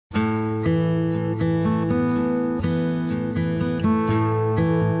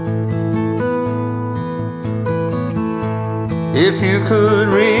If you could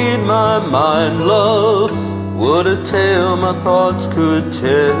read my mind, love, what a tale my thoughts could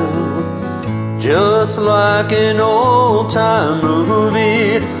tell. Just like an old-time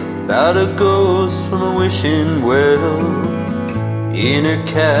movie about a ghost from a wishing well. In a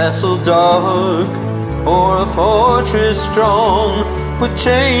castle dark or a fortress strong, with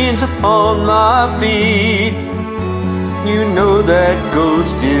chains upon my feet, you know that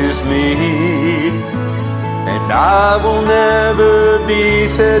ghost is me. And I will never be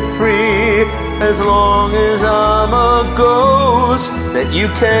set free as long as I'm a ghost that you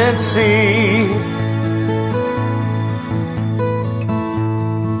can't see.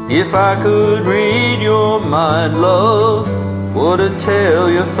 If I could read your mind, love, what a tale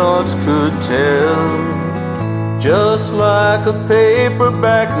your thoughts could tell. Just like a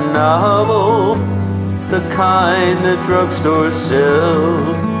paperback novel, the kind that drugstores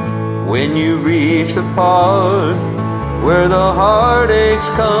sell. When you reach the part where the heartaches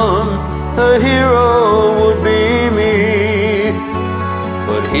come, the hero would be me.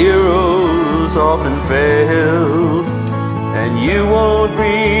 But heroes often fail, and you won't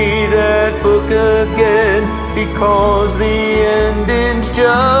read that book again, because the ending's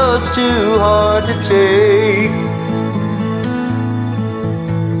just too hard to take.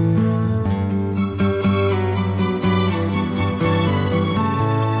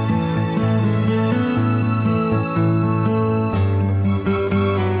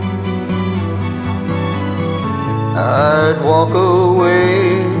 I'd walk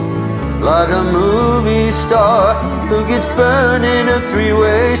away like a movie star who gets burned in a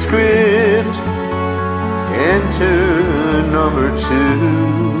three-way script. Enter number 2,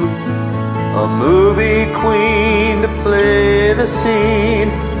 a movie queen to play the scene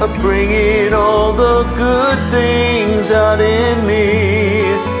of bringing all the good things out in me.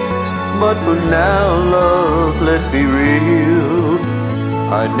 But for now, love, let's be real,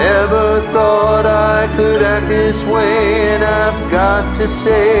 I never thought I could act this way, and I've got to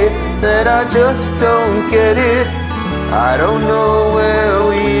say that I just don't get it. I don't know where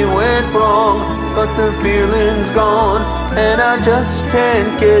we went wrong, but the feeling's gone, and I just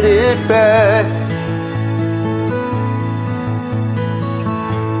can't get it back.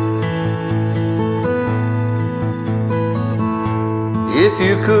 If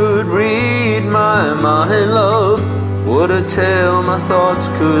you could read my mind, love, what a tale my thoughts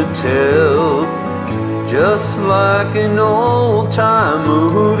could tell. Just like an old-time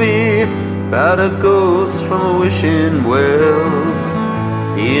movie about a ghost from a wishing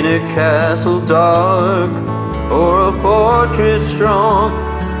well. In a castle dark or a fortress strong,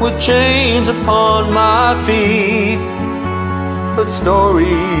 with chains upon my feet. But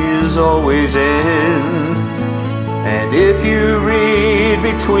stories always end, and if you read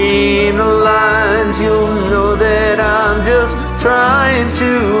between the lines, you'll know that I'm just trying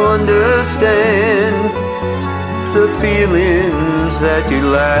to understand the feelings that you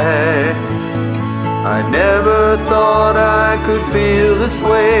lack. I never thought I could feel this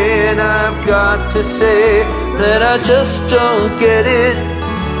way, and I've got to say that I just don't get it.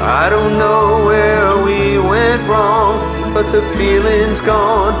 I don't know where we went wrong, but the feeling's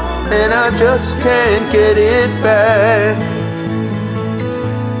gone, and I just can't get it back.